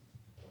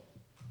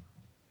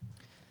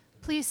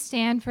Please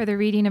stand for the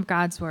reading of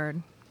God's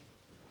Word.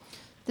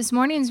 This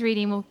morning's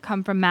reading will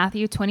come from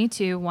Matthew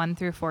 22, 1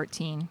 through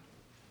 14.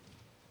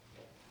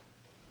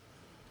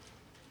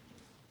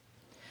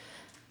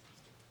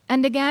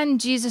 And again,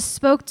 Jesus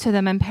spoke to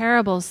them in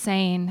parables,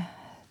 saying,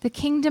 "The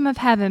kingdom of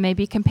heaven may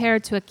be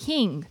compared to a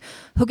king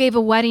who gave a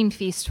wedding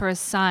feast for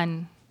his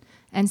son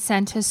and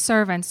sent his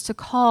servants to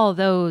call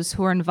those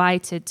who were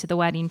invited to the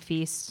wedding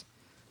feast,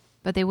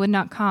 but they would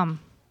not come.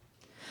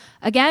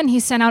 Again, he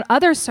sent out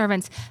other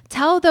servants.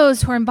 'Tell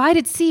those who are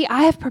invited, see,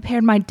 I have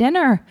prepared my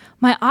dinner.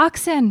 My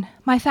oxen,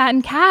 my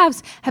fattened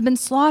calves have been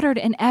slaughtered,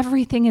 and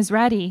everything is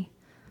ready.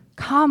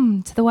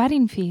 Come to the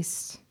wedding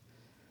feast.'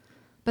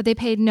 But they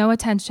paid no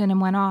attention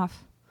and went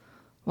off,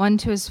 one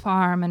to his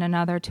farm and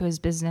another to his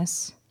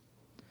business,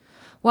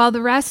 while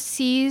the rest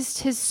seized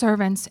his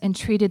servants and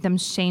treated them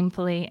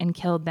shamefully and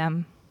killed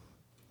them.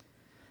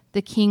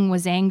 The king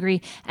was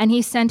angry, and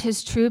he sent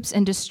his troops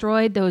and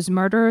destroyed those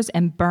murderers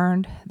and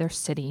burned their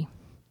city.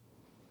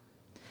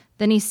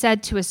 Then he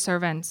said to his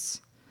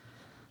servants,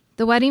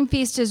 'The wedding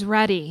feast is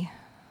ready,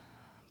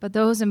 but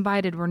those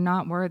invited were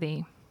not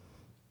worthy.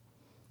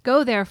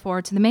 Go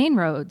therefore to the main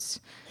roads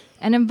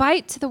and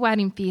invite to the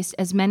wedding feast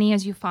as many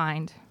as you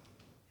find.'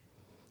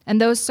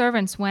 And those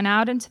servants went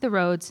out into the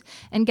roads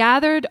and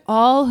gathered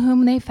all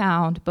whom they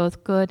found,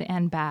 both good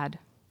and bad.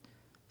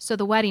 So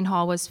the wedding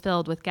hall was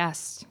filled with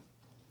guests.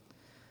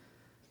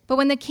 But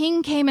when the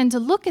king came in to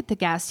look at the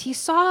guests, he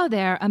saw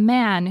there a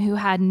man who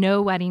had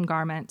no wedding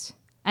garment.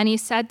 And he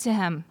said to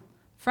him,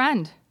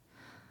 'Friend,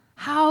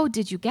 how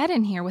did you get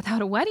in here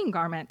without a wedding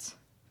garment?'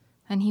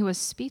 And he was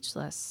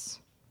speechless.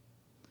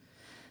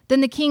 Then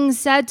the king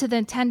said to the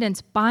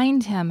attendants,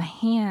 'Bind him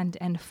hand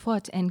and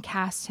foot and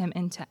cast him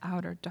into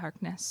outer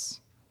darkness,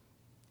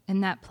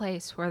 in that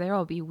place where there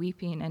will be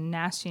weeping and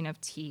gnashing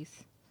of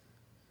teeth.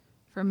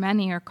 For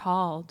many are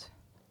called,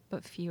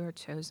 but few are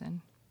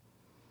chosen.'"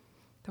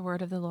 The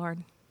word of the Lord.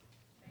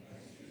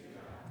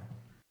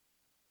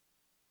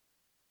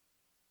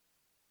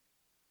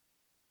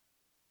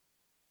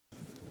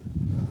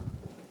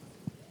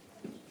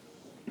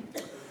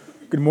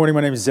 Good morning.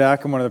 My name is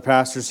Zach. I'm one of the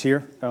pastors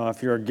here.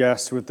 If you're a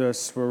guest with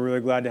us, we're really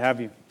glad to have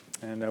you,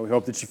 and we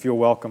hope that you feel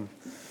welcome.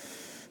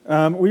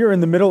 We are in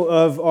the middle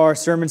of our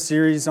sermon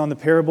series on the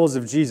parables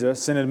of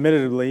Jesus, and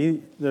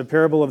admittedly, the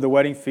parable of the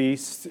wedding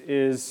feast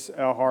is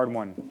a hard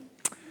one.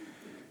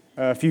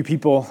 A few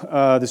people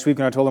this week,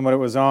 when I told them what it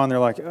was on, they're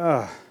like,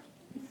 "Ugh,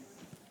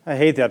 I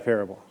hate that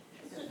parable."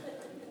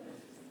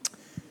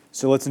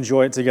 So let's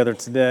enjoy it together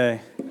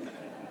today.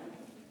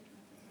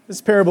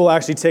 This parable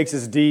actually takes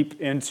us deep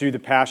into the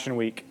Passion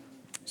Week.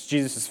 It's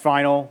Jesus'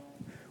 final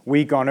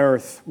week on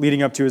earth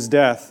leading up to his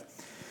death.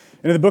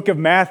 And in the book of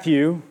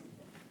Matthew,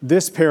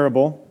 this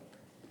parable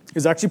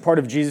is actually part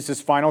of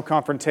Jesus' final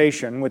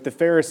confrontation with the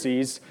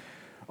Pharisees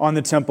on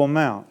the Temple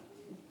Mount.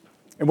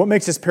 And what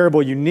makes this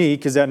parable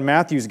unique is that in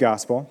Matthew's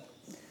gospel,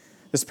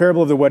 this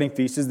parable of the wedding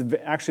feast is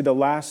actually the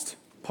last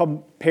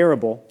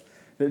parable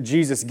that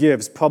Jesus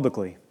gives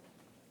publicly.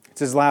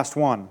 It's his last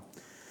one.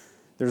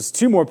 There's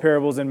two more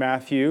parables in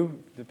Matthew,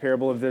 the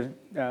parable of the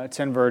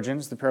 10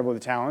 virgins, the parable of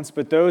the talents,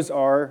 but those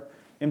are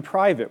in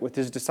private with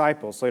his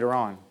disciples later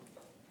on.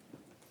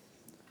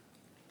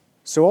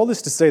 So all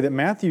this to say that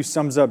Matthew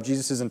sums up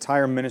Jesus'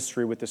 entire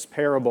ministry with this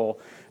parable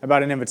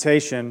about an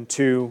invitation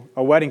to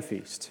a wedding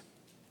feast.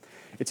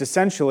 It's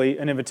essentially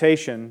an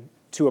invitation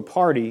to a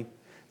party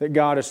that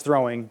God is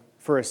throwing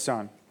for his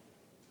son.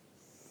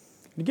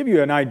 To give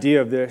you an idea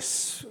of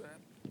this,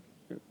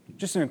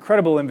 just an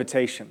incredible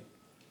invitation.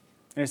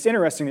 And it's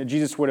interesting that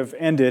Jesus would have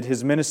ended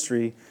his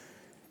ministry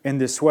in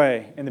this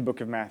way in the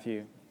book of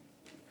Matthew.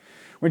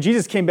 When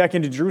Jesus came back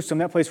into Jerusalem,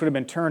 that place would have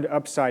been turned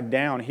upside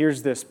down.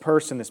 Here's this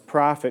person, this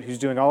prophet, who's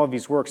doing all of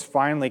these works,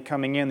 finally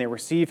coming in. They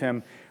receive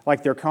him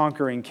like their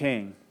conquering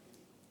king.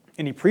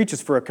 And he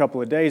preaches for a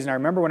couple of days. And I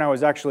remember when I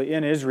was actually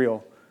in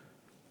Israel,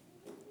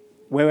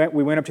 we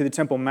went up to the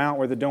Temple Mount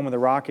where the Dome of the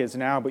Rock is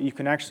now, but you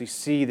can actually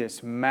see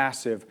this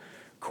massive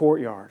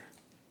courtyard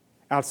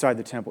outside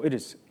the temple. It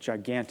is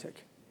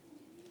gigantic.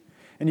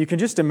 And you can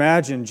just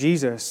imagine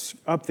Jesus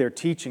up there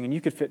teaching, and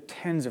you could fit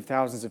tens of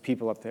thousands of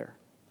people up there.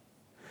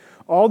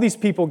 All these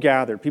people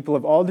gathered, people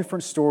of all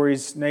different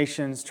stories,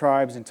 nations,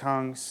 tribes, and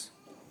tongues.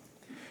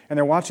 And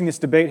they're watching this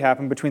debate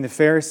happen between the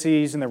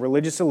Pharisees and the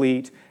religious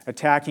elite,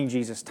 attacking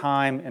Jesus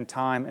time and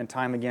time and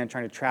time again,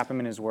 trying to trap him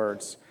in his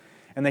words.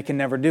 And they can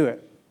never do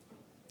it.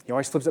 He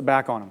always flips it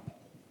back on them.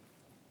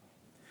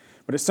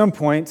 But at some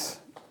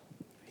point,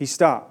 he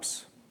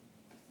stops.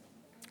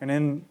 And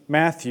in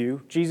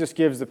Matthew, Jesus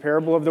gives the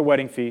parable of the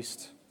wedding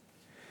feast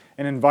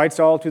and invites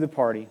all to the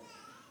party.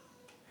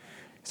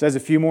 He says a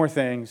few more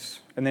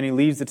things, and then he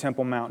leaves the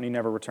Temple Mount and he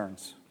never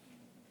returns.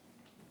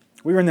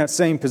 We are in that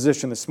same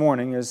position this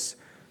morning as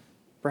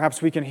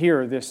perhaps we can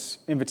hear this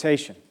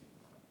invitation.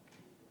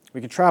 We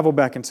can travel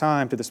back in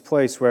time to this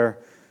place where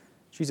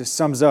Jesus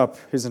sums up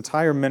his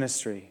entire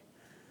ministry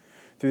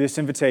through this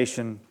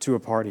invitation to a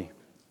party.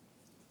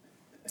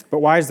 But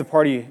why is the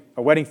party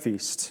a wedding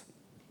feast?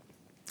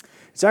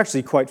 It's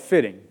actually quite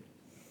fitting.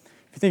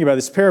 If you think about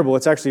this parable,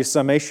 it's actually a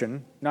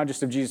summation, not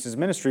just of Jesus'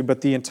 ministry,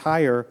 but the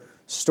entire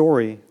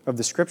story of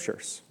the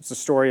Scriptures. It's a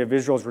story of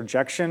Israel's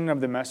rejection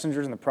of the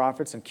messengers and the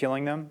prophets and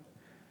killing them.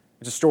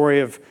 It's a story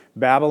of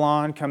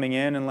Babylon coming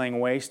in and laying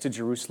waste to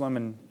Jerusalem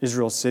and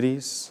Israel's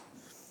cities.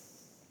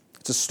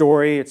 It's a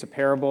story, it's a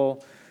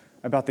parable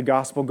about the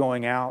gospel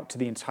going out to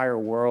the entire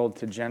world,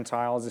 to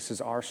Gentiles. This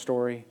is our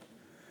story.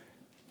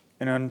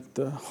 And on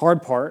the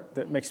hard part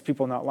that makes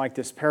people not like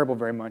this parable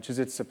very much is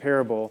it's a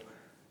parable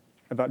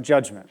about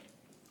judgment,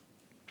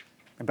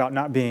 about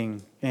not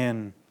being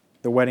in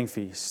the wedding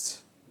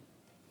feast.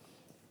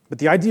 But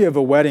the idea of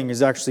a wedding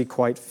is actually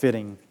quite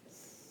fitting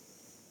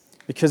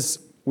because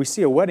we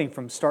see a wedding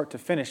from start to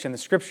finish in the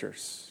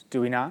Scriptures,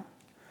 do we not?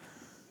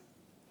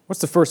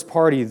 What's the first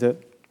party that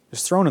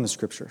is thrown in the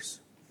Scriptures?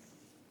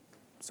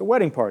 It's a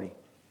wedding party.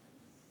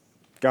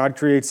 God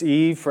creates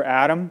Eve for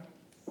Adam,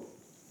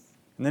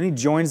 and then He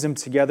joins them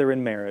together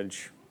in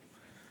marriage.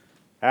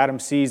 Adam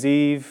sees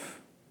Eve,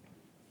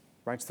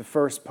 writes the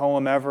first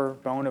poem ever,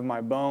 bone of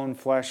my bone,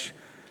 flesh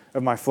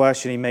of my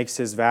flesh, and he makes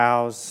his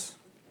vows.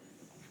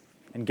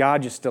 And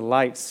God just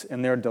delights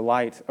in their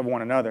delight of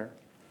one another.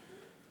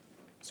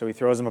 So He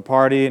throws them a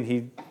party, and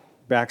He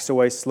backs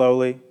away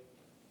slowly,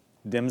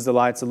 dims the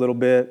lights a little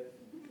bit,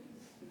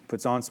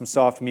 puts on some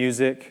soft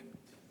music.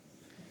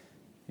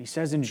 He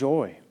says,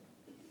 enjoy.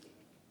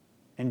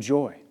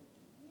 Enjoy.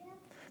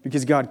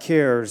 Because God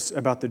cares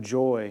about the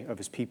joy of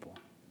His people.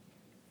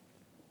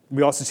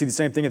 We also see the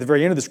same thing at the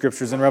very end of the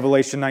Scriptures in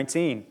Revelation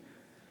 19.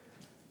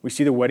 We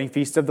see the wedding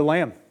feast of the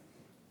Lamb.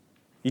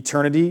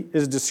 Eternity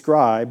is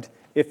described,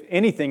 if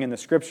anything in the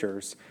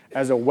Scriptures,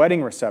 as a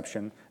wedding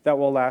reception that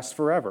will last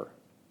forever.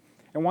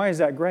 And why is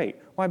that great?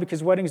 Why?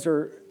 Because weddings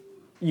are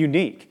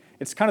unique.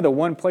 It's kind of the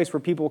one place where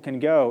people can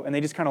go and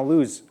they just kind of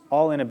lose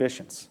all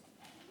inhibitions.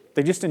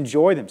 They just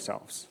enjoy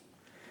themselves.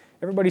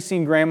 Everybody's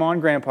seen Grandma and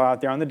Grandpa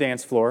out there on the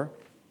dance floor,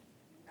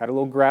 had a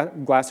little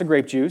glass of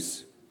grape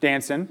juice,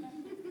 dancing.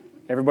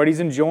 Everybody's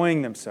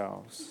enjoying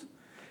themselves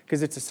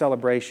because it's a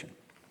celebration.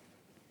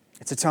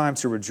 It's a time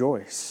to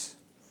rejoice.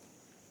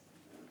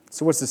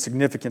 So what's the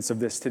significance of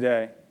this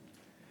today?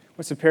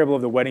 What's the parable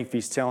of the wedding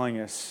feast telling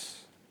us?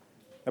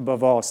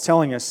 Above all, it's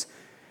telling us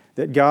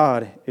that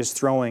God is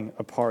throwing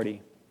a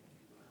party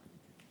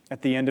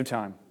at the end of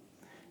time.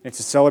 It's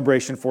a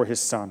celebration for His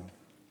Son.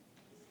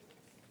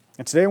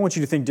 And today I want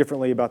you to think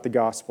differently about the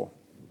gospel.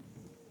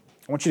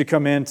 I want you to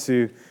come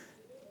into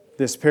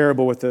this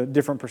parable with a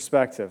different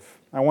perspective.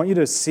 I want you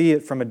to see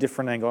it from a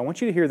different angle. I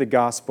want you to hear the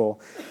gospel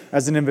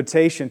as an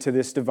invitation to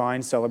this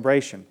divine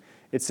celebration.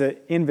 It's an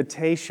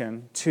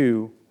invitation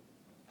to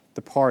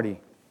the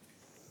party.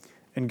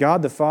 And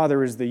God the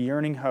Father is the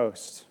yearning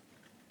host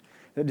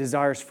that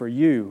desires for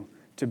you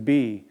to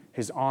be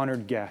His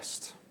honored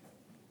guest.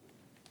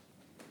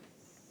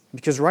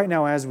 Because right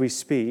now as we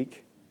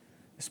speak,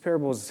 this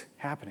parable is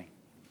happening.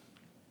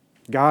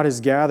 God is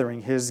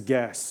gathering His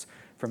guests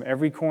from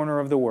every corner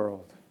of the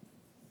world,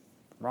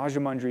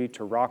 Rajamundry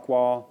to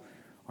Rockwall,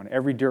 on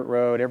every dirt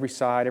road, every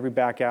side, every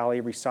back alley,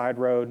 every side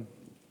road.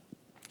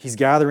 He's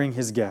gathering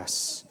His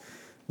guests.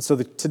 And so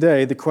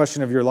today, the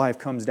question of your life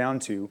comes down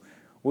to,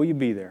 will you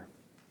be there?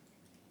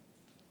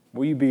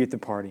 Will you be at the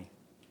party?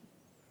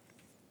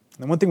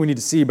 And one thing we need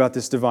to see about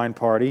this divine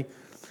party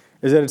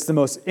is that it's the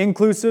most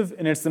inclusive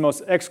and it's the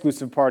most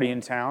exclusive party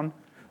in town,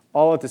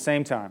 all at the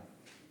same time.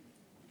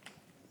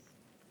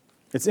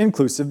 It's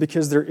inclusive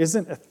because there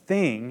isn't a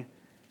thing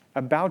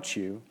about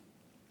you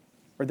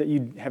or that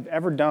you have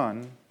ever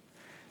done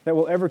that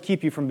will ever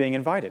keep you from being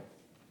invited.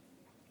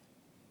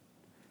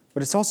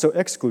 But it's also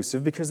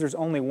exclusive because there's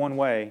only one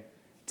way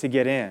to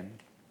get in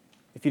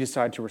if you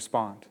decide to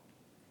respond.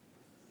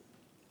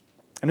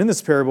 And in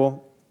this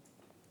parable,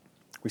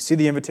 we see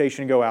the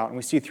invitation go out and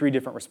we see three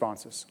different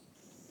responses.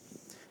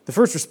 The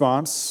first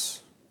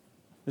response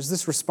is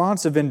this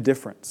response of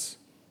indifference.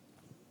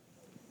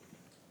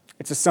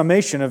 It's a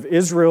summation of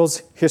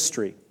Israel's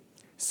history,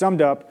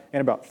 summed up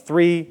in about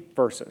 3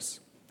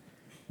 verses.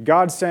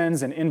 God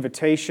sends an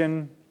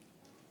invitation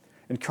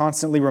and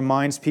constantly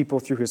reminds people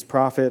through His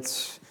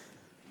prophets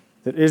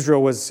that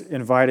Israel was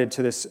invited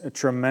to this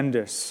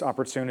tremendous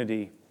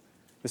opportunity,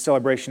 the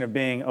celebration of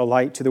being a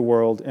light to the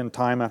world, and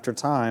time after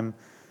time,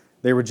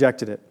 they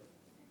rejected it.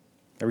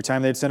 Every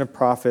time they'd sent a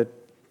prophet,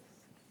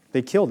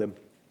 they killed him.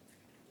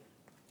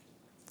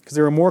 Because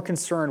they were more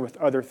concerned with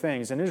other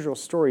things. And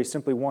Israel's story is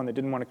simply one that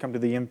didn't want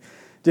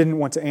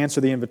to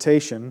answer the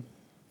invitation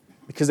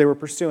because they were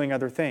pursuing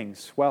other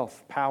things: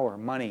 wealth, power,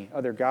 money,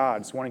 other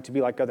gods, wanting to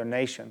be like other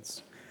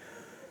nations,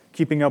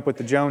 keeping up with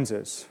the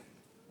Joneses.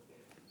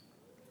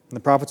 And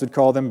the prophets would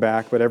call them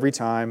back, but every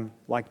time,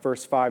 like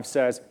verse 5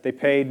 says, they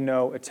paid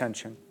no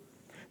attention.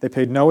 They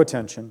paid no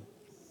attention.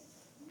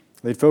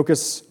 They'd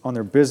focus on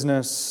their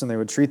business, and they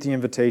would treat the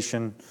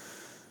invitation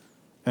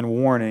and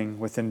warning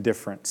with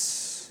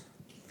indifference.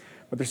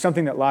 But there's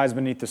something that lies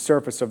beneath the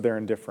surface of their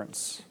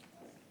indifference.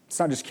 It's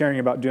not just caring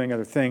about doing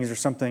other things. There's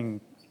something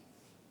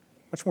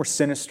much more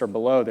sinister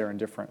below their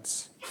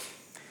indifference.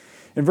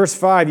 In verse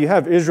 5, you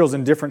have Israel's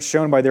indifference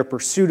shown by their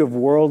pursuit of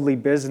worldly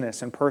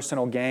business and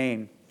personal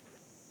gain.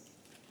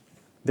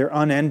 their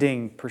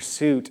unending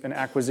pursuit and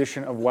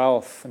acquisition of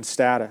wealth and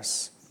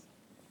status.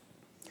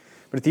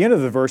 But at the end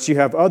of the verse, you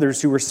have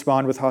others who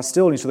respond with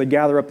hostility. So they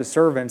gather up the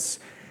servants,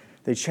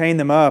 they chain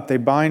them up, they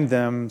bind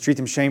them, treat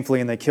them shamefully,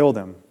 and they kill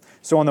them.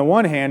 So on the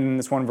one hand, in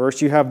this one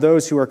verse, you have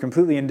those who are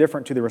completely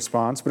indifferent to the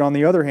response, but on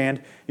the other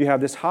hand, you have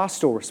this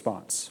hostile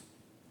response.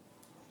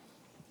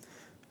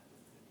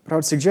 But I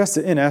would suggest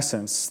that in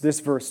essence, this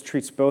verse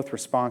treats both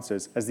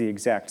responses as the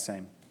exact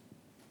same.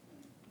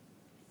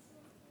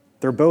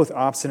 They're both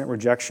obstinate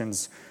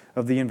rejections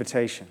of the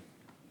invitation.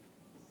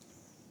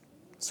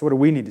 So what do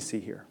we need to see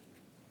here?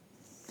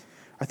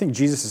 I think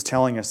Jesus is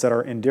telling us that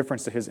our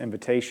indifference to his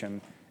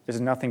invitation is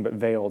nothing but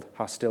veiled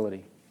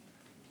hostility.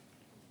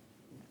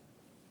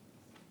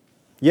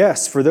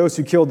 Yes, for those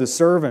who killed the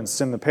servants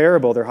in the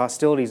parable, their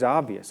hostility is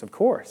obvious, of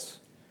course.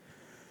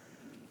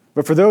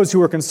 But for those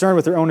who are concerned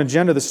with their own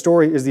agenda, the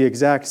story is the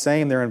exact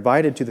same. They're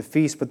invited to the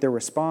feast, but their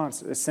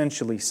response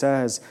essentially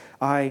says,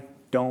 I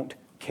don't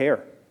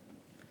care.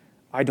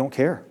 I don't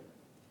care.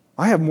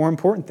 I have more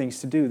important things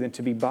to do than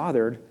to be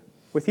bothered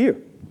with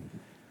you.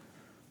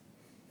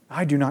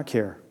 I do not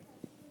care.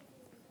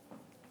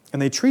 And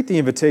they treat the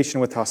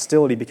invitation with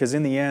hostility because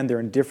in the end,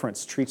 their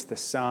indifference treats the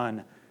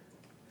Son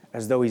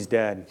as though he's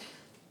dead.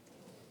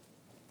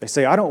 They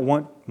say, I don't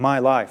want my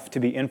life to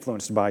be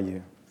influenced by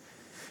you.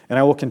 And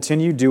I will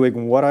continue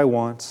doing what I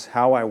want,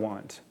 how I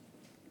want,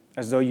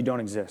 as though you don't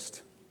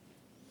exist.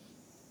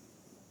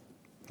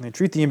 And they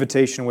treat the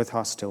invitation with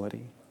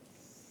hostility.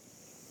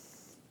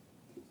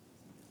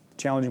 The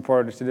challenging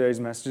part of today's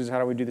message is how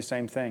do we do the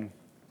same thing?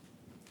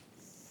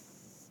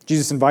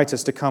 Jesus invites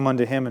us to come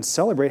unto him and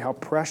celebrate how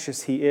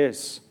precious he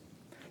is.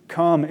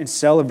 Come and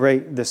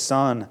celebrate the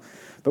Son,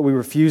 but we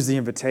refuse the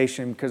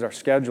invitation because our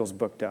schedule's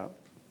booked up.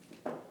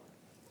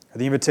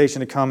 The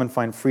invitation to come and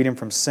find freedom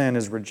from sin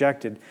is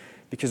rejected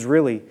because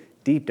really,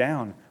 deep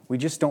down, we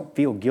just don't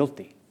feel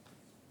guilty.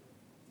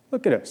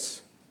 Look at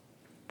us.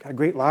 Got a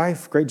great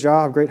life, great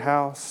job, great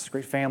house,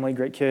 great family,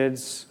 great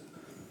kids.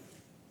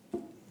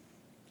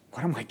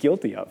 What am I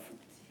guilty of?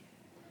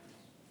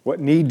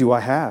 What need do I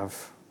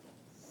have?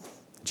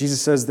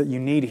 Jesus says that you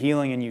need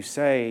healing and you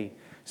say,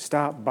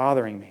 stop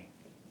bothering me.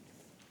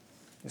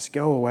 Just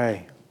go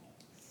away.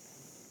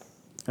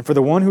 And for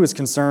the one who is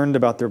concerned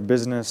about their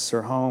business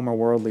or home or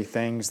worldly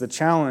things, the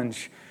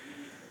challenge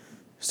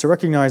is to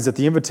recognize that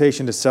the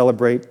invitation to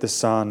celebrate the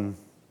Son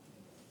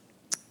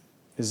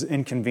is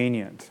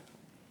inconvenient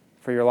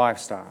for your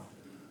lifestyle.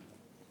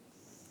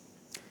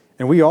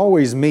 And we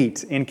always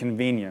meet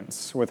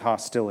inconvenience with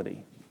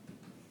hostility.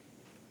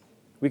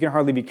 We can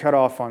hardly be cut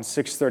off on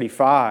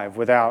 635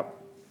 without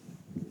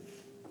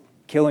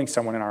killing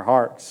someone in our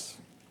hearts,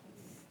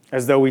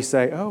 as though we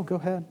say, oh, go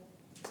ahead,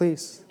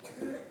 please.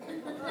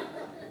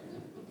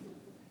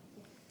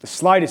 The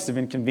slightest of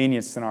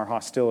inconvenience in our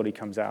hostility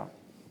comes out.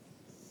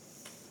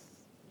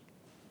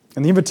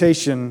 And the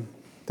invitation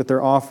that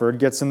they're offered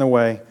gets in the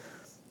way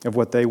of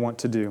what they want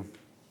to do.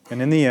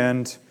 And in the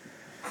end,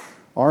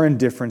 our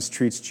indifference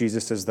treats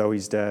Jesus as though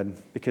he's dead,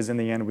 because in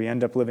the end we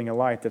end up living a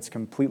life that's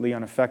completely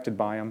unaffected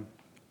by him,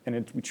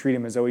 and we treat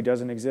him as though he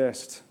doesn't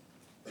exist.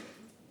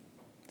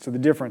 So the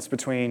difference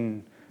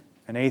between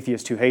an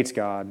atheist who hates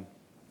God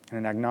and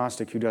an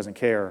agnostic who doesn't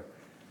care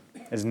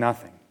is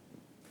nothing.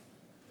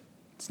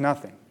 It's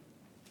nothing.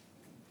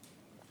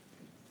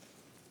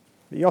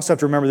 But you also have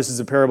to remember this is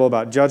a parable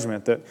about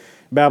judgment, that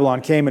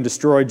Babylon came and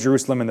destroyed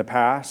Jerusalem in the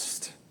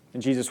past,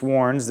 and Jesus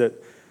warns that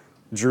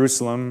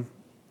Jerusalem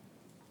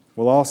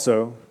will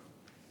also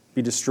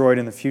be destroyed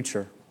in the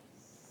future.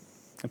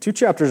 And 2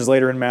 chapters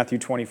later in Matthew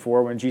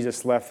 24, when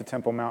Jesus left the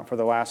Temple Mount for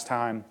the last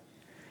time,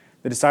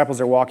 the disciples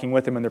are walking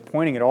with him and they're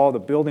pointing at all the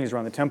buildings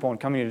around the temple and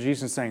coming to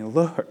Jesus and saying,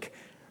 look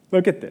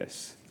at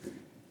this.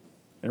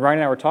 And Ryan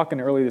and I were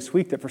talking earlier this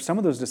week that for some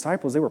of those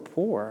disciples, they were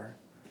poor.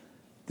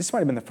 This might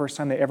have been the first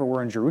time they ever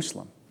were in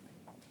Jerusalem,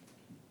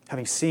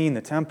 having seen the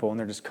temple, and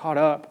they're just caught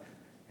up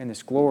in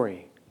this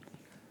glory.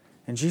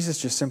 And Jesus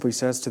just simply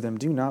says to them,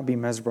 do not be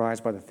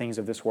mesmerized by the things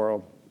of this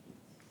world.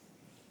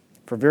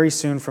 For very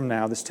soon from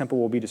now, this temple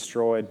will be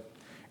destroyed,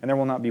 and there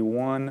will not be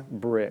one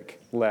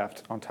brick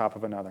left on top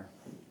of another.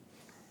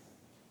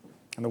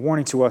 And the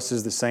warning to us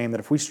is the same, that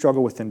if we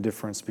struggle with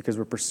indifference because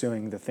we're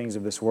pursuing the things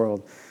of this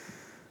world,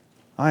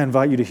 I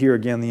invite you to hear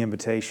again the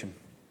invitation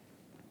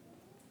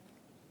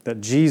that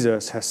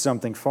Jesus has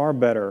something far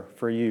better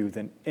for you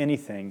than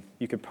anything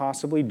you could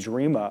possibly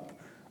dream up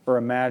or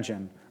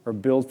imagine or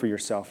build for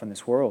yourself in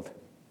this world.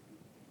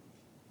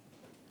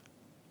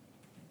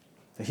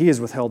 That he has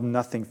withheld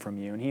nothing from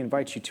you, and he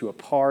invites you to a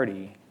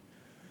party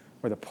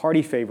where the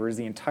party favor is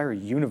the entire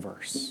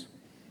universe.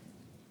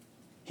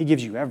 He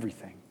gives you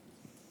everything.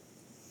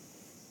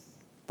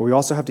 But we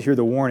also have to hear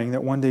the warning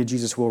that one day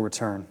Jesus will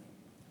return.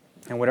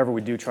 And whatever we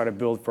do try to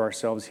build for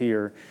ourselves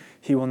here,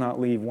 he will not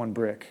leave one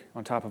brick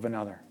on top of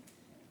another.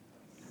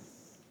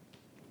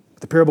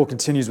 The parable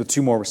continues with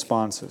 2 more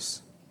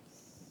responses.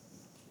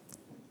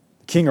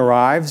 The king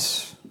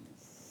arrives,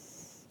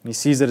 and he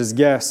sees that his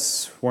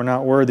guests were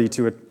not worthy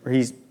to it.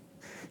 He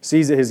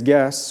sees that his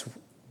guests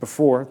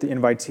before the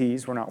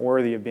invitees were not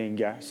worthy of being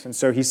guests. And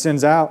so he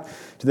sends out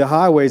to the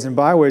highways and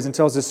byways and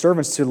tells his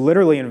servants to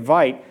literally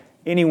invite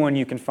anyone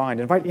you can find,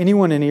 invite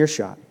anyone in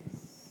earshot.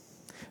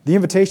 The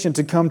invitation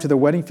to come to the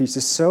wedding feast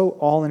is so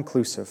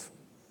all-inclusive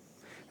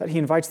that he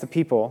invites the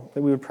people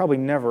that we would probably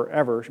never,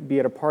 ever be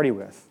at a party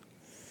with.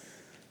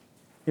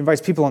 He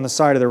invites people on the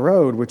side of the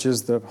road, which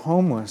is the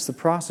homeless, the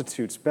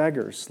prostitutes,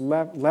 beggars,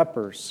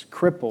 lepers,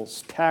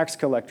 cripples, tax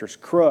collectors,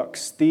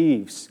 crooks,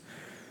 thieves,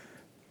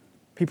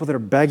 people that are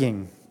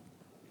begging,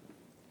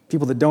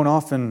 people that don't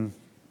often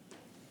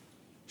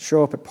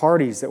show up at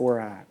parties that we're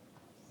at.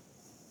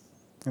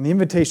 And the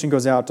invitation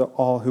goes out to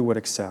all who would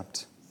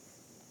accept.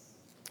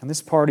 And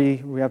this party,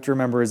 we have to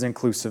remember, is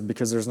inclusive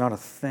because there's not a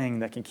thing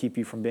that can keep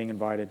you from being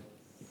invited.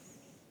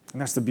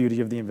 And that's the beauty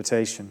of the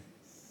invitation.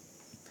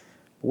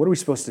 But what are we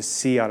supposed to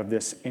see out of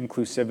this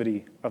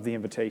inclusivity of the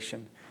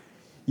invitation?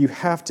 You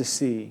have to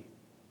see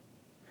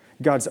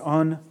God's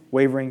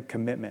unwavering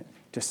commitment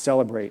to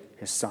celebrate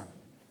His Son.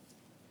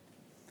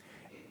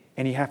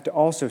 And you have to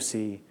also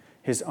see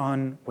His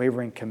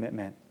unwavering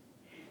commitment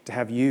to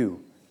have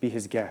you be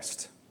His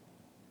guest,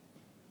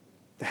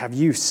 to have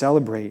you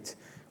celebrate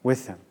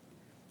with Him.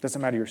 Doesn't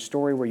matter your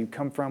story, where you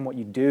come from, what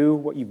you do,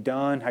 what you've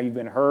done, how you've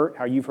been hurt,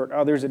 how you've hurt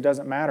others. It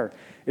doesn't matter.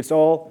 It's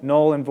all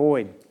null and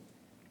void.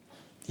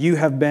 You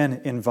have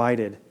been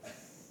invited.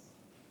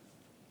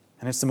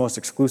 And it's the most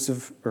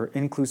exclusive or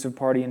inclusive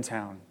party in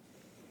town.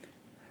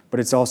 But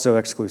it's also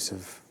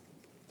exclusive.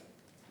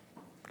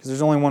 Because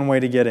there's only one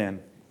way to get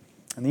in.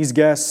 And these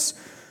guests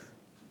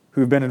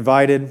who've been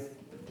invited,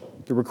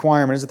 the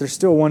requirement is that there's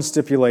still one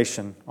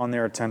stipulation on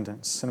their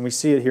attendance. And we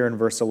see it here in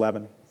verse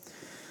 11.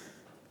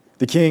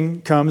 The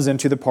king comes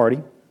into the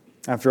party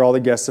after all the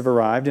guests have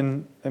arrived,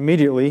 and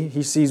immediately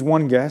he sees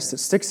one guest that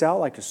sticks out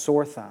like a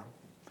sore thumb.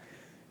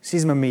 He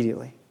sees him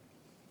immediately.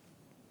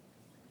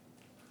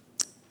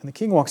 And the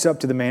king walks up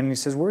to the man and he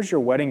says, "Where's your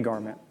wedding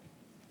garment?"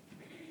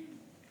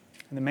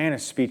 And the man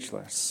is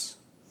speechless.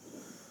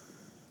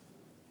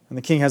 And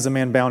the king has the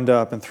man bound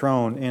up and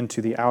thrown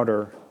into the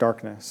outer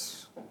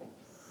darkness.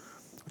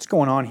 What's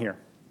going on here?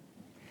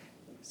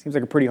 Seems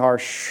like a pretty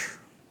harsh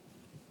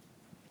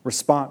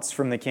response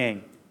from the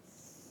king.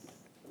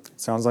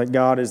 Sounds like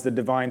God is the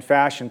divine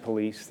fashion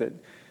police that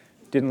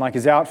didn't like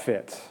his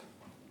outfit,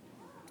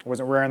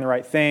 wasn't wearing the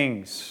right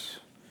things,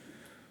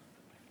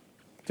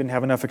 didn't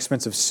have enough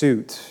expensive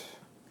suit.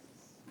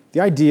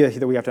 The idea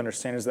that we have to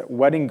understand is that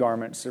wedding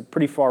garments are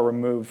pretty far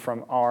removed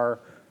from our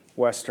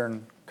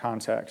Western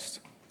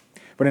context.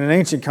 But in an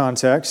ancient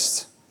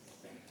context,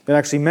 it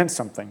actually meant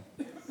something.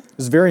 It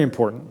was very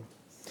important,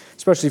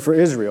 especially for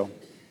Israel.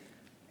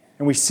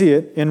 And we see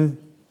it in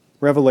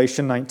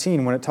Revelation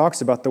 19, when it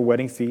talks about the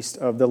wedding feast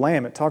of the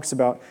Lamb. It talks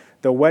about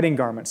the wedding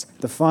garments,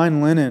 the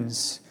fine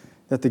linens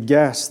that the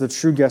guests, the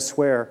true guests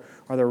wear,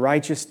 are the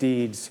righteous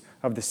deeds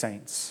of the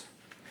saints.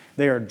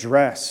 They are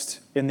dressed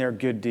in their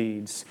good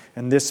deeds,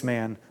 and this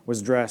man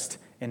was dressed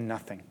in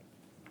nothing.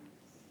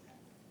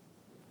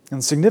 And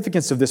the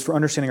significance of this for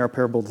understanding our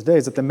parable today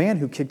is that the man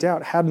who kicked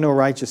out had no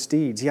righteous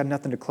deeds. He had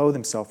nothing to clothe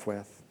himself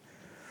with.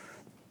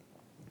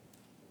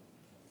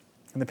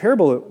 And the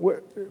parable,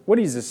 what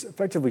he's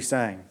effectively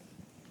saying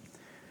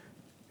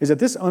is that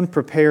this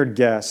unprepared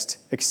guest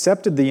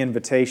accepted the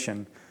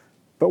invitation,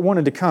 but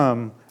wanted to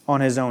come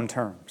on his own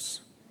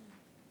terms.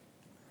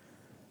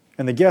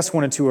 And the guest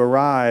wanted to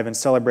arrive and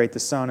celebrate the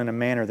Son in a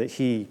manner that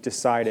he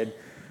decided.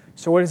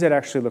 So what does that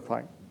actually look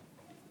like?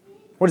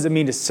 What does it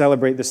mean to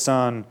celebrate the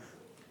Son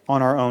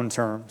on our own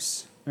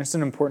terms? And it's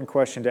an important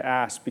question to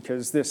ask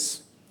because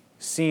this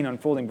scene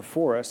unfolding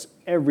before us,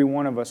 every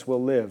one of us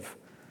will live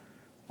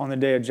on the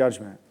day of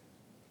judgment.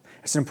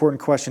 It's an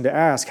important question to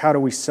ask. How do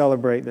we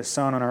celebrate the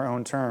Son on our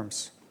own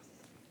terms?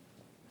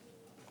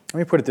 Let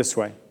me put it this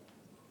way.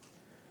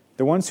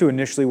 The ones who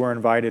initially were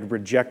invited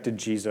rejected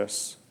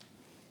Jesus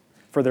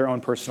for their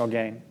own personal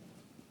gain.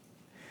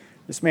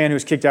 This man who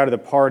was kicked out of the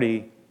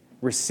party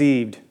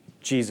received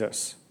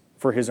Jesus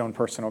for his own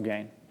personal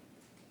gain.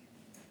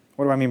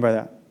 What do I mean by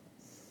that?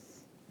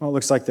 Well, it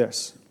looks like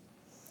this.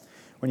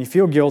 When you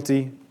feel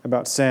guilty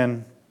about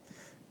sin,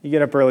 you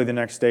get up early the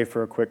next day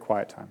for a quick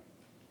quiet time.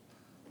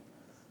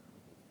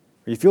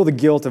 Or you feel the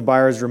guilt of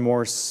buyer's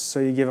remorse, so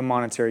you give a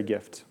monetary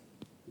gift.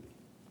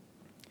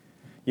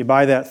 You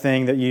buy that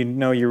thing that you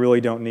know you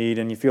really don't need,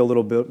 and you feel a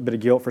little bit of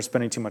guilt for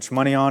spending too much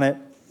money on it,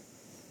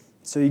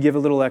 so you give a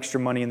little extra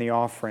money in the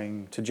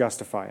offering to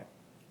justify it.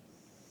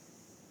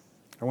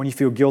 Or when you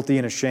feel guilty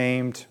and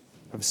ashamed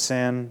of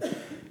sin,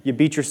 you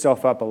beat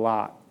yourself up a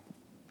lot.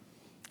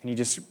 And you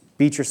just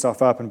beat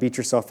yourself up and beat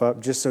yourself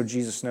up just so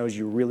Jesus knows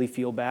you really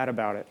feel bad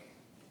about it.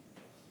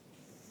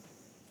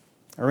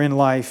 Or in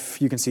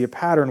life, you can see a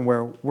pattern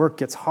where work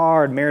gets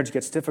hard, marriage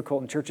gets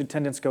difficult, and church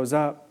attendance goes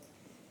up.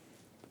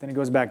 But then it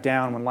goes back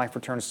down when life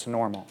returns to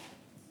normal.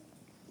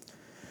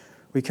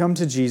 We come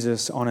to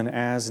Jesus on an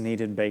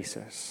as-needed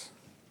basis.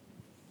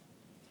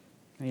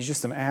 And He's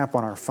just an app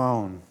on our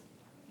phone.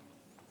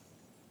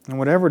 And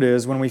whatever it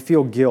is, when we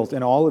feel guilt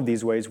in all of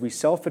these ways, we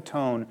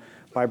self-atone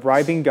by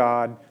bribing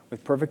God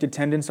with perfect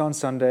attendance on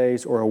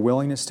Sundays or a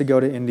willingness to go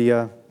to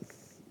India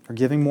or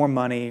giving more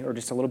money or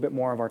just a little bit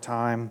more of our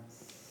time.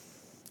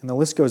 And the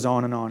list goes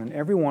on. And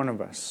every one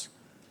of us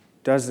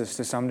does this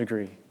to some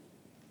degree.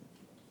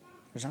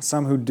 There's not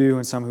some who do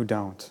and some who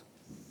don't.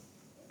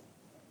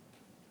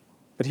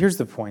 But here's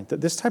the point,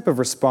 that this type of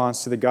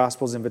response to the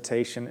gospel's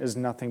invitation is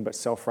nothing but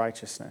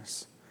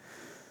self-righteousness.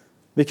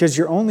 Because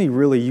you're only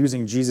really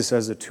using Jesus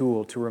as a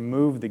tool to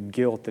remove the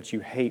guilt that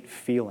you hate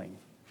feeling.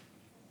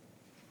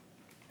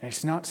 And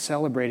it's not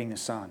celebrating the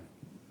Son.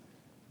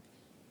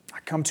 I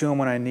come to Him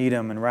when I need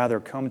Him, and rather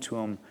come to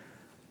Him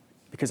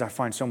because I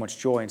find so much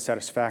joy and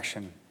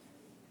satisfaction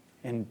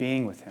in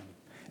being with Him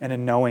and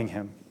in knowing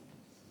Him.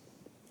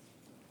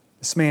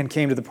 This man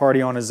came to the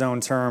party on his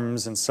own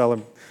terms and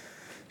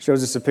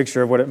shows us a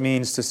picture of what it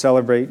means to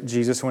celebrate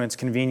Jesus when it's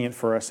convenient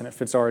for us and it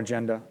fits our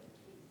agenda.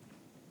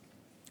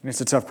 And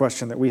it's a tough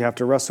question that we have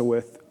to wrestle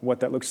with,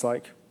 what that looks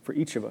like for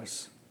each of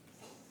us.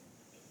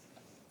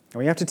 And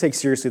we have to take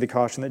seriously the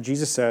caution that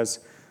Jesus says,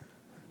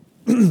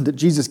 that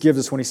Jesus gives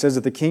us when He says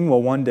that the King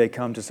will one day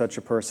come to such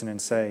a person and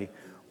say,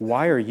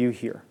 "Why are you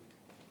here?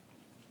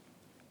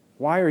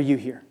 Why are you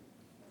here?"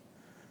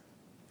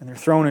 And they're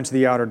thrown into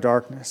the outer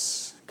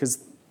darkness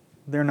because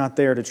they're not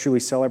there to truly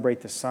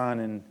celebrate the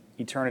Son in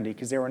eternity,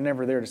 because they were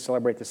never there to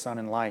celebrate the Son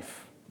in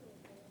life.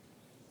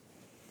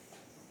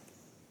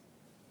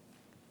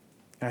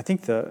 And I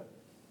think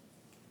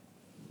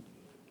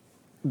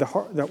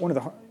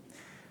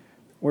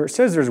where it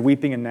says there's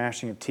weeping and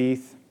gnashing of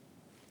teeth,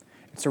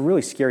 it's a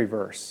really scary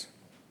verse.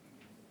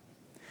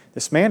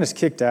 This man is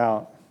kicked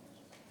out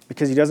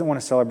because he doesn't want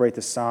to celebrate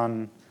the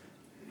Son,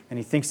 and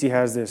he thinks he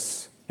has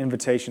this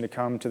invitation to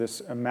come to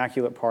this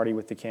immaculate party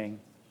with the King.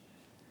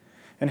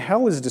 And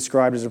hell is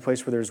described as a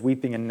place where there's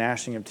weeping and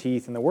gnashing of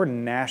teeth, and the word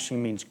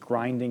gnashing means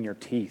grinding your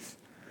teeth.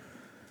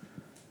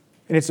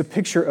 And it's a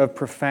picture of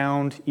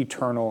profound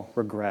eternal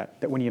regret,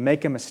 that when you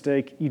make a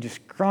mistake, you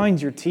just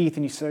grind your teeth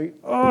and you say,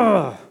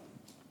 "Ugh,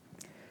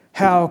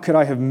 how could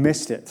I have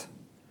missed it?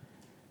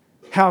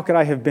 How could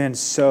I have been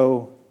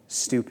so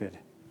stupid?"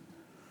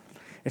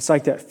 It's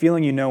like that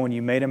feeling you know when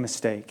you made a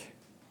mistake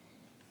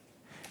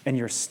and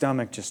your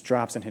stomach just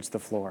drops and hits the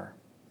floor.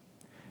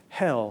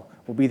 Hell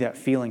will be that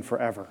feeling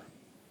forever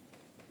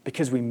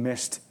because we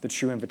missed the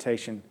true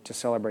invitation to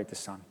celebrate the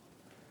Son.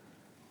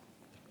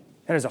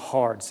 That is a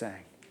hard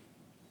saying.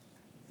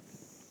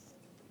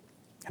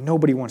 And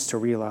nobody wants to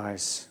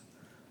realize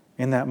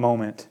in that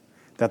moment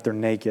that they're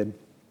naked.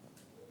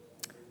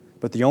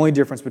 But the only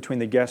difference between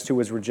the guest who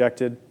was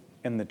rejected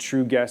and the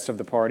true guests of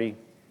the party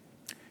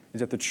is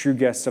that the true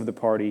guests of the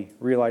party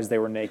realized they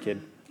were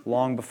naked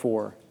long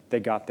before they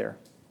got there.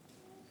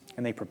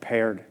 And they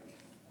prepared.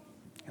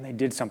 And they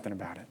did something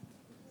about it.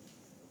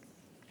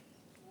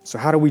 So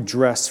how do we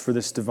dress for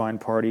this divine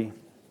party?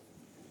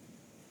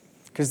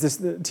 Because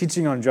the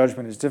teaching on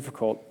judgment is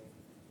difficult.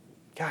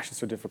 Gosh, it's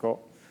so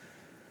difficult.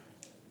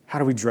 How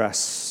do we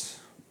dress?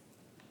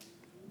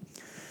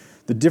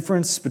 The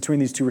difference between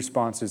these two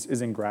responses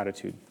is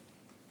ingratitude.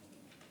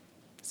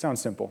 It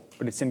sounds simple,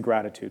 but it's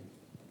ingratitude.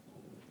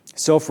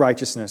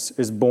 Self-righteousness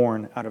is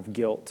born out of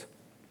guilt,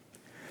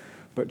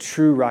 but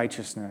true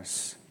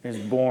righteousness is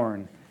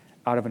born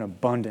out of an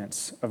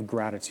abundance of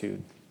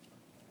gratitude.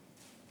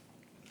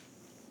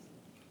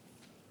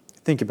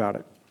 Think about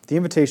it. The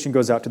invitation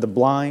goes out to the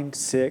blind,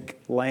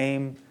 sick,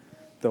 lame,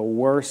 the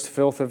worst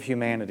filth of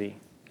humanity.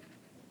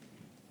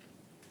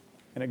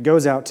 And it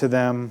goes out to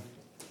them,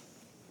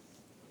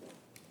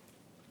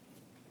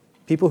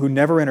 people who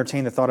never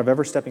entertained the thought of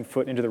ever stepping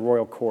foot into the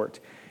royal court.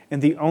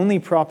 And the only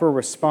proper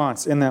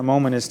response in that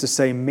moment is to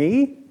say,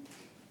 "Me?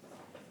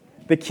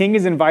 The King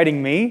is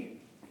inviting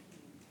me?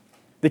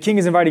 The King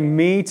is inviting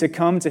me to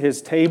come to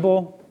His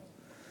table.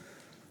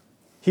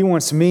 He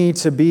wants me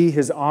to be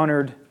His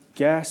honored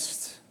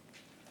guest.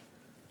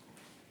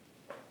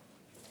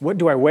 What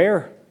do I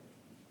wear?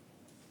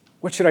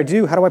 What should I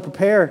do? How do I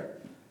prepare?"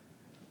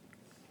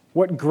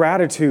 What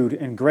gratitude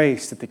and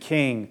grace that the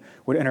King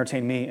would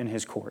entertain me in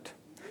His court,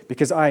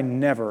 because I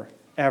never,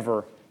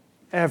 ever,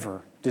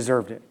 ever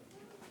deserved it.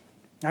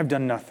 I've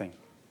done nothing.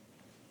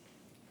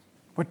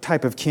 What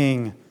type of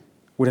king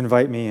would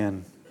invite me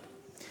in?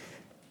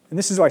 And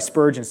this is why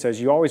Spurgeon says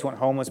you always want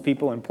homeless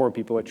people and poor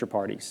people at your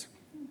parties.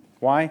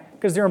 Why?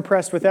 Because they're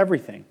impressed with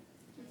everything.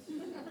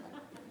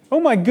 Oh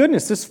my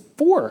goodness, this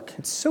fork,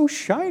 it's so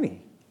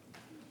shiny.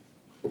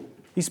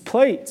 These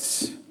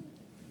plates,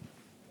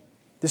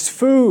 this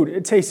food,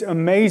 it tastes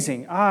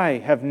amazing. I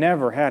have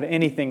never had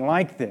anything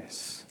like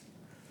this.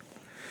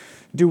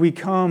 Do we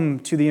come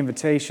to the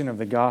invitation of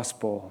the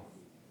gospel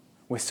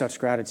with such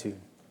gratitude?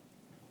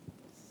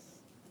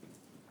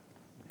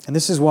 And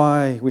this is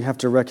why we have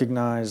to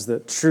recognize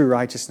that true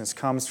righteousness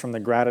comes from the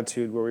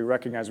gratitude where we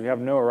recognize we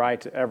have no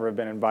right to ever have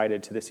been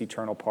invited to this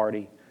eternal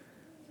party.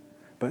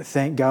 But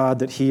thank God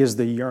that He is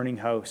the yearning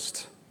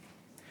host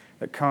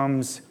that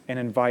comes and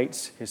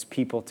invites His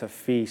people to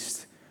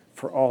feast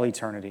for all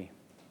eternity.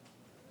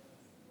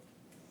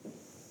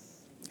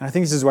 And I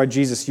think this is why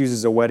Jesus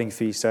uses a wedding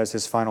feast as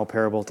His final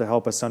parable to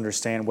help us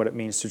understand what it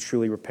means to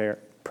truly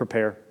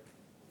prepare.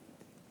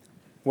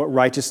 what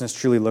righteousness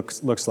truly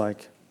looks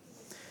like.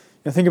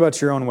 Think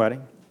about your own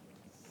wedding.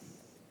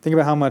 Think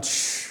about how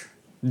much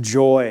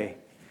joy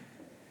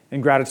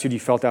and gratitude you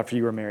felt after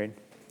you were married.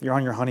 You're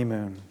on your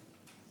honeymoon.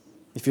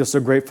 You feel so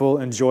grateful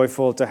and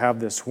joyful to have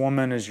this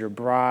woman as your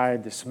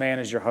bride, this man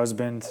as your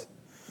husband.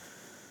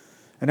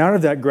 And out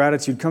of that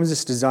gratitude comes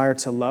this desire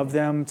to love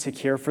them, to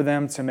care for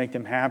them, to make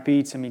them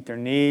happy, to meet their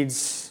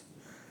needs.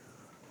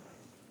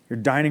 Your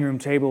dining room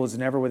table is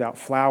never without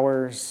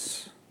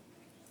flowers.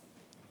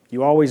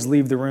 You always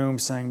leave the room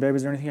saying, babe,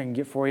 is there anything I can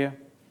get for you?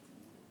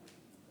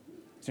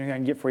 Is there anything I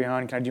can get for you,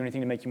 hon? Can I do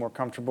anything to make you more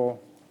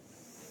comfortable?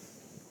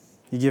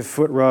 You give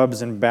foot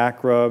rubs and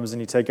back rubs,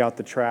 and you take out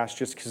the trash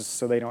just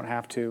so they don't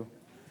have to.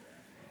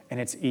 And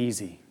it's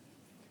easy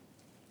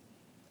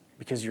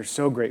because you're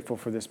so grateful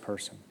for this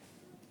person.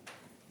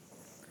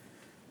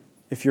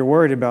 If you're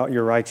worried about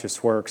your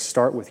righteous works,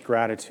 start with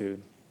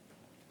gratitude,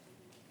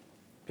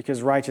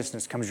 because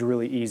righteousness comes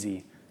really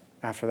easy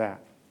after that.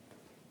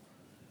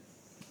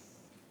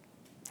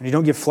 And you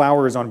don't give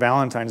flowers on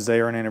Valentine's Day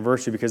or an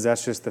anniversary because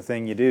that's just the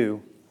thing you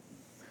do.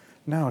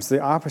 No, it's the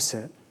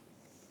opposite.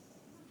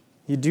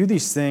 You do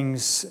these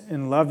things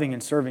in loving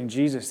and serving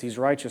Jesus, these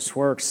righteous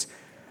works,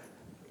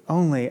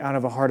 only out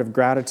of a heart of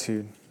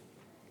gratitude.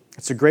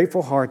 It's a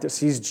grateful heart that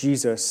sees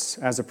Jesus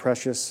as a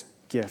precious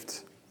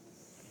gift.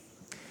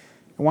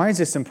 Why is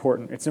this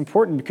important? It's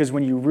important because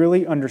when you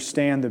really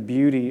understand the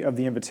beauty of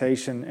the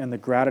invitation and the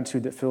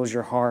gratitude that fills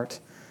your heart,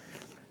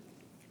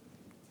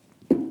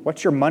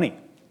 what's your money?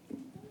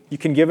 You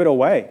can give it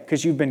away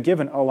because you've been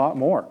given a lot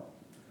more.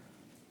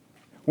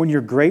 When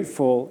you're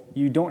grateful,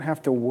 you don't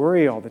have to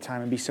worry all the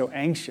time and be so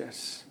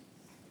anxious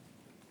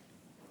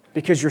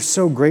because you're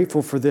so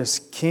grateful for this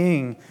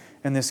King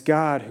and this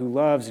God who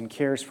loves and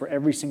cares for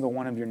every single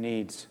one of your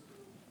needs.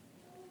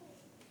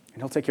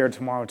 And He'll take care of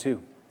tomorrow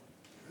too.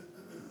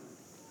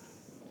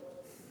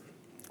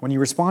 When you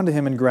respond to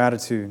Him in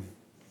gratitude,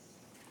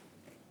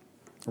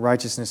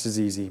 righteousness is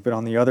easy. But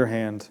on the other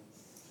hand,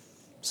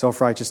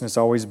 self-righteousness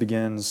always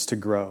begins to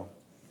grow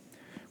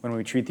when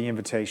we treat the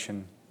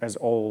invitation as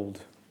old,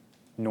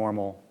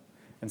 normal,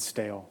 and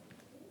stale.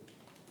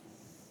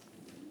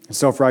 And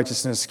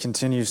self-righteousness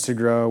continues to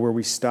grow where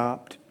we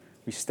stop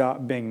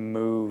being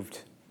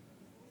moved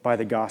by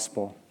the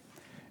gospel,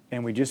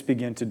 and we just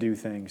begin to do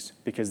things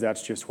because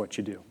that's just what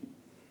you do.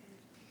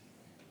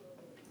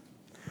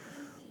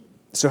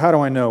 So how do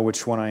I know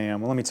which one I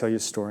am? Well, let me tell you a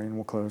story and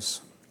we'll close.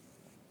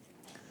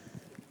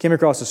 Came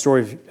across a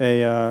story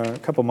a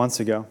couple months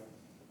ago.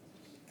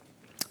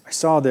 I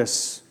saw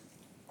this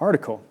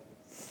article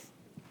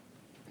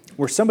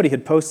where somebody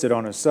had posted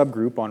on a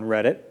subgroup on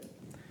Reddit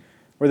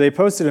where they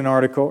posted an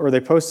article, or they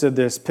posted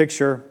this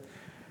picture.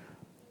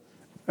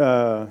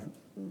 I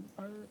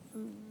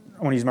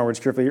want to use my words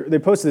carefully. They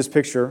posted this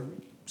picture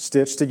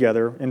stitched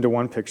together into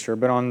one picture,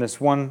 but on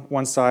this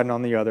one side and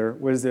on the other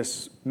was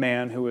this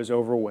man who was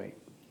overweight.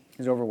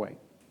 He's overweight.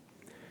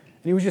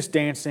 And he was just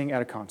dancing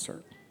at a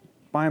concert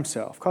by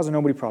himself, causing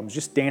nobody problems,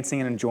 just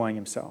dancing and enjoying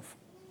himself.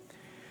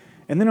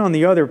 And then on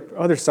the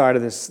other side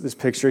of this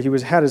picture, he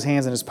had his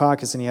hands in his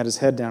pockets and he had his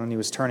head down and he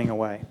was turning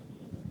away.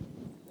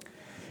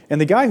 And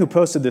the guy who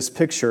posted this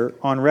picture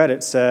on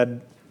Reddit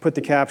said, put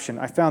the caption,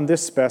 "I found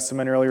this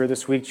specimen earlier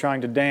this week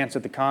trying to dance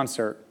at the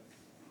concert.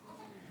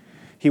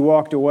 He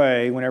walked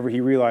away whenever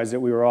he realized that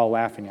we were all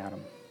laughing at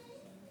him."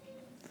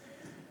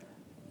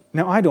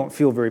 Now, I don't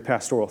feel very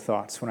pastoral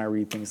thoughts when I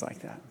read things like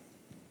that.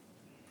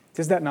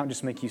 Does that not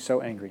just make you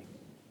so angry?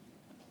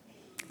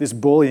 This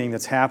bullying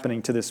that's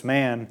happening to this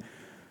man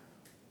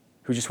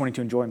who's just wanting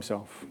to enjoy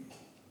himself.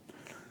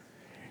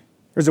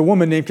 There's a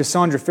woman named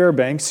Cassandra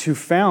Fairbanks who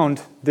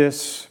found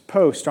this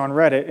post on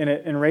Reddit, and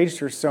it enraged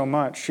her so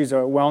much. She's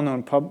a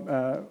well-known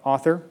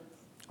author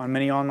on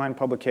many online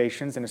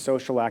publications and a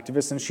social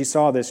activist, and she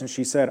saw this and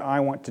she said,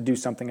 I want to do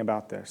something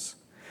about this.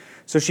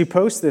 So she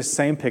posts this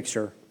same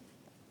picture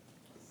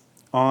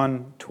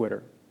on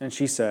Twitter, and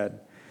she said,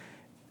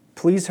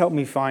 please help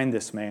me find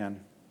this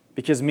man,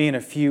 because me and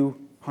a few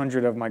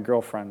hundred of my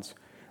girlfriends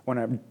want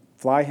to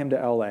fly him to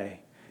LA,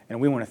 and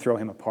we want to throw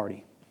him a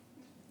party.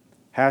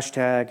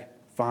 Hashtag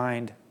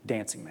find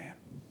dancing man.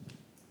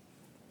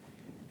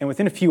 And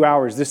within a few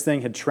hours, this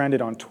thing had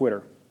trended on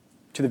Twitter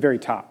to the very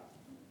top.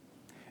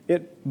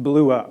 It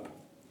blew up.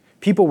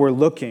 People were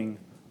looking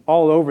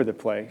all over the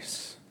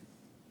place.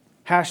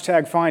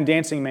 Hashtag find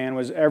dancing man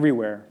was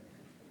everywhere.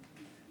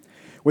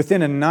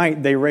 Within a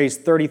night, they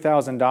raised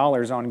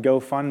 $30,000 on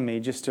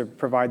GoFundMe just to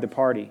provide the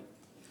party.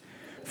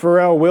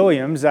 Pharrell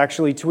Williams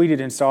actually tweeted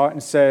and saw it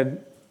and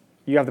said,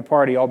 you have the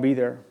party, I'll be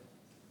there.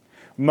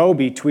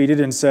 Moby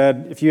tweeted and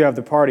said, if you have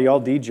the party,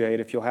 I'll DJ it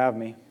if you'll have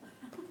me.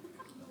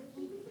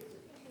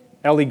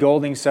 Ellie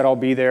Goulding said, I'll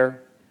be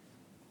there.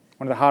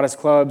 One of the hottest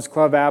clubs,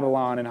 Club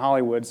Avalon in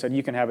Hollywood, said,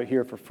 you can have it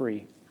here for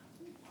free.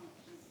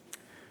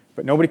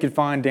 But nobody could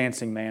find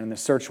Dancing Man, and the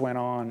search went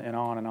on and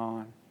on and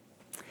on.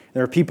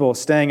 There were people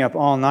staying up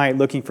all night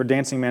looking for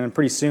Dancing Man, and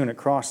pretty soon it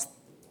crossed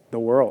the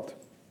world.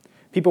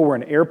 People were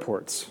in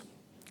airports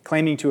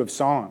claiming to have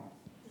saw him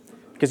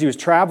because he was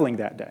traveling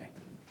that day.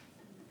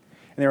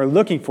 And And they were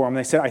looking for him.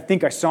 They said, I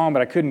think I saw him,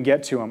 but I couldn't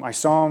get to him. I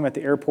saw him at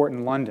the airport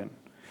in London.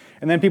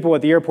 And then people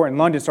at the airport in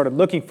London started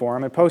looking for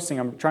him and posting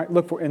him, trying to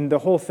look for him, and the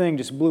whole thing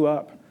just blew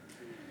up.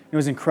 It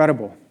was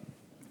incredible.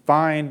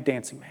 Fine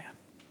dancing man.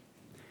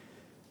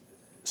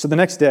 So the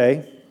next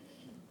day,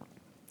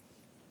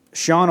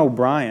 Sean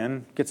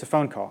O'Brien gets a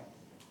phone call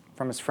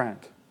from his friend.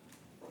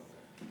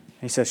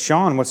 He says,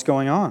 Sean, what's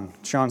going on?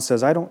 Sean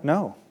says, I don't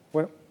know.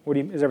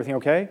 Is everything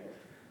okay?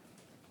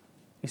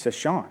 He says,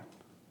 Sean,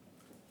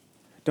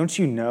 don't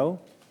you know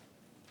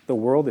the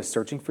world is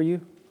searching for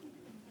you?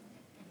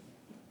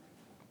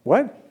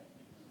 What?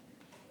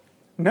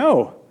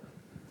 No.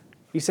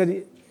 He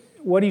said,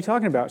 what are you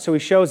talking about? So he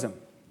shows him.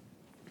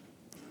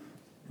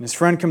 And his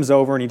friend comes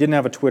over, and he didn't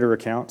have a Twitter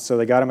account, so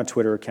they got him a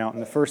Twitter account.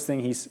 And the first thing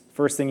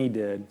he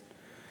did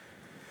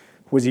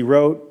was he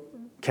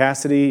wrote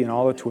Cassidy and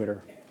all of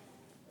Twitter,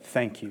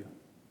 thank you.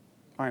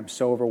 I am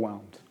so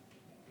overwhelmed.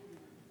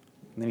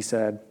 And then he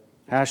said,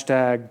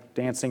 hashtag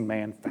dancing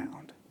man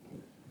found.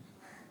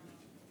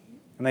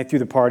 And they threw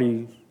the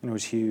party, and it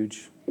was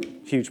huge,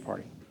 huge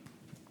party.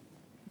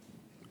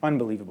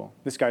 Unbelievable.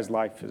 This guy's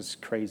life is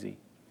crazy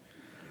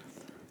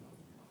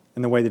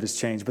in the way that it's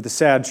changed. But the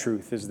sad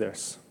truth is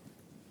this.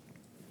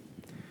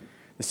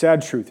 The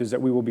sad truth is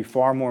that we will be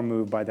far more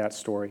moved by that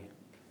story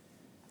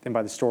than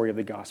by the story of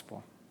the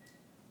gospel.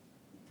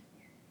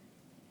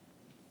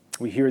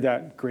 We hear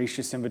that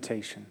gracious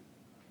invitation,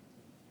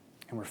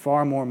 and we're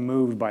far more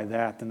moved by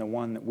that than the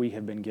one that we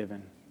have been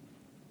given.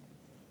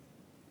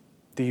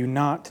 Do you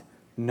not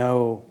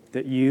know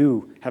that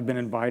you have been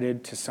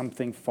invited to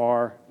something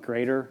far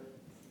greater?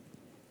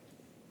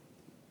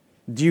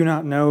 Do you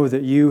not know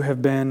that you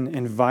have been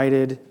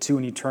invited to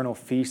an eternal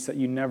feast that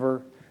you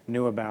never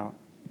knew about?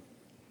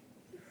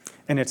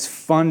 And it's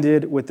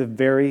funded with the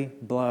very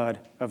blood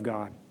of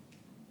God.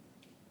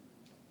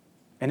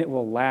 And it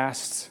will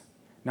last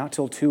not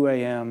till 2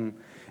 a.m.,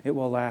 it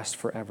will last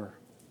forever.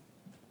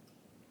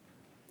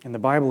 And the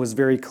Bible is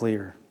very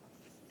clear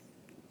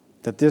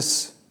that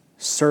this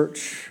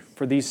search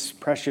for these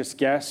precious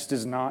guests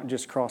does not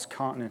just cross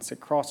continents, it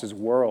crosses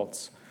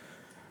worlds.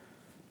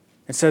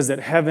 It says that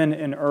heaven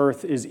and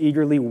earth is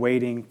eagerly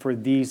waiting for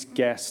these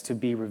guests to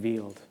be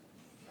revealed.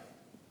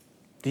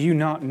 Do you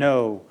not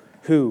know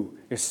who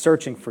is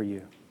searching for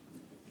you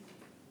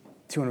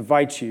to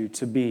invite you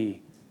to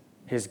be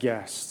his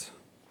guest?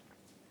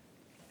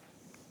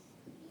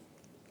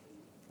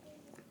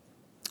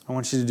 I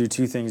want you to do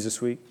two things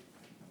this week.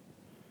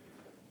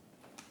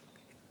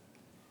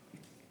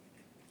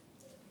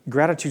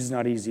 Gratitude is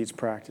not easy, it's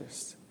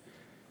practiced.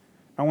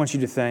 I want you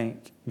to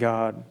thank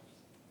God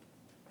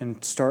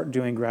and start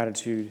doing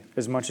gratitude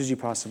as much as you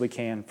possibly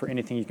can for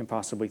anything you can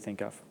possibly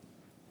think of.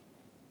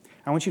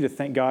 I want you to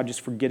thank God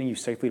just for getting you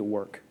safely to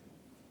work.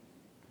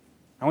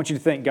 I want you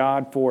to thank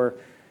God for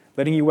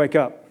letting you wake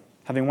up,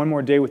 having one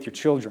more day with your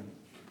children.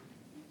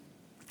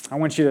 I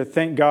want you to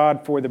thank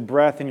God for the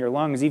breath in your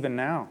lungs even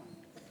now.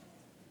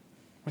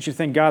 I want you to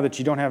thank God that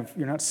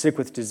you're not sick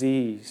with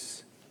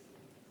disease.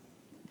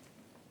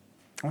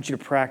 I want you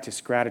to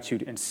practice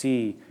gratitude and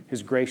see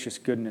his gracious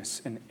goodness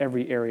in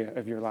every area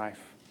of your life.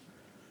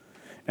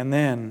 And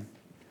then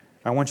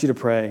I want you to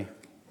pray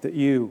that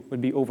you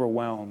would be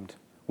overwhelmed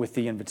with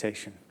the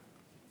invitation.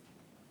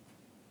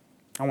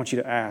 I want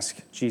you to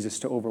ask Jesus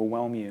to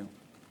overwhelm you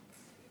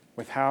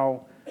with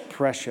how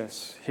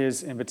precious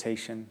his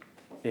invitation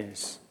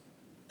is.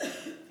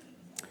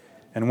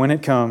 And when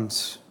it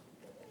comes,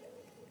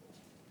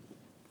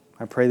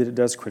 I pray that it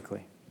does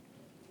quickly.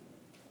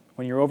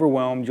 When you're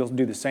overwhelmed, you'll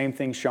do the same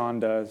thing Sean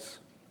does.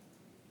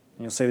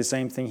 And you'll say the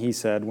same thing he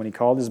said when he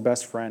called his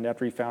best friend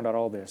after he found out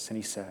all this. And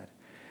he said,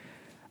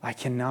 I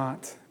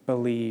cannot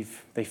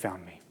believe they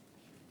found me.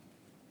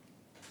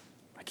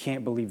 I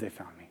can't believe they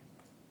found me.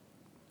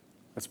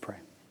 Let's pray.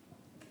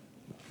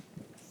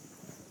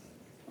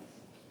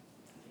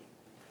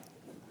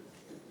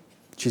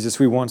 Jesus,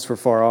 we once were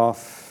far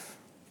off.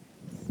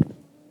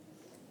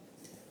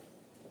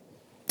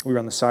 We were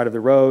on the side of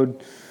the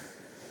road,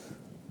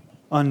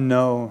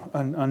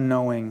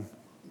 unknowing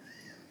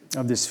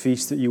of this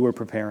feast that you were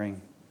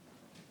preparing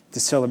to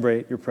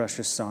celebrate your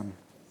precious Son.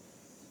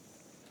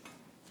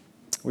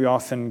 We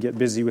often get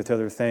busy with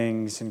other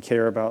things and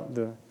care about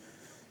the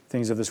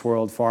things of this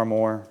world far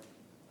more.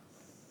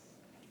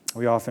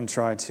 We often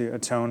try to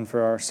atone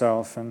for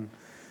ourselves and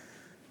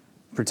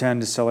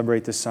pretend to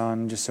celebrate the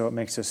Son just so it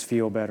makes us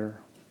feel better.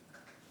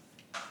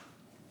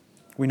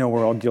 We know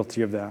we're all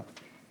guilty of that.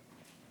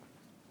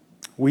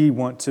 We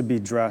want to be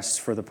dressed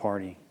for the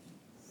party.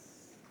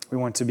 We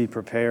want to be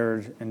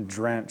prepared and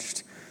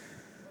drenched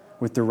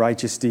with the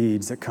righteous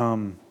deeds that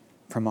come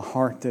from a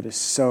heart that is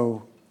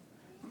so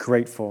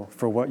grateful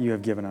for what you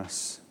have given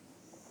us.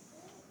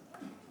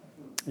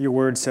 Your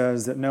word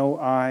says that no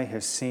eye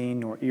has seen,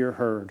 nor ear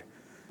heard,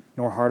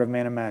 nor heart of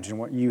man imagined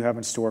what you have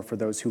in store for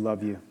those who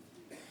love you.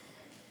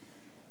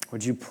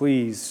 Would you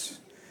please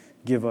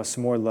give us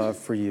more love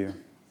for you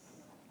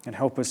and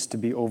help us to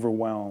be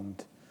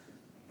overwhelmed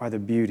by the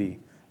beauty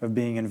of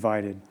being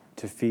invited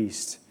to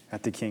feast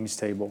at the King's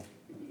table.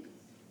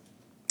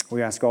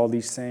 We ask all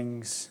these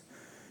things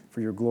for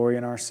your glory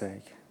and our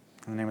sake.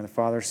 In the name of the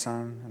Father,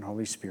 Son, and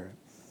Holy Spirit.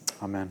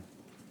 Amen.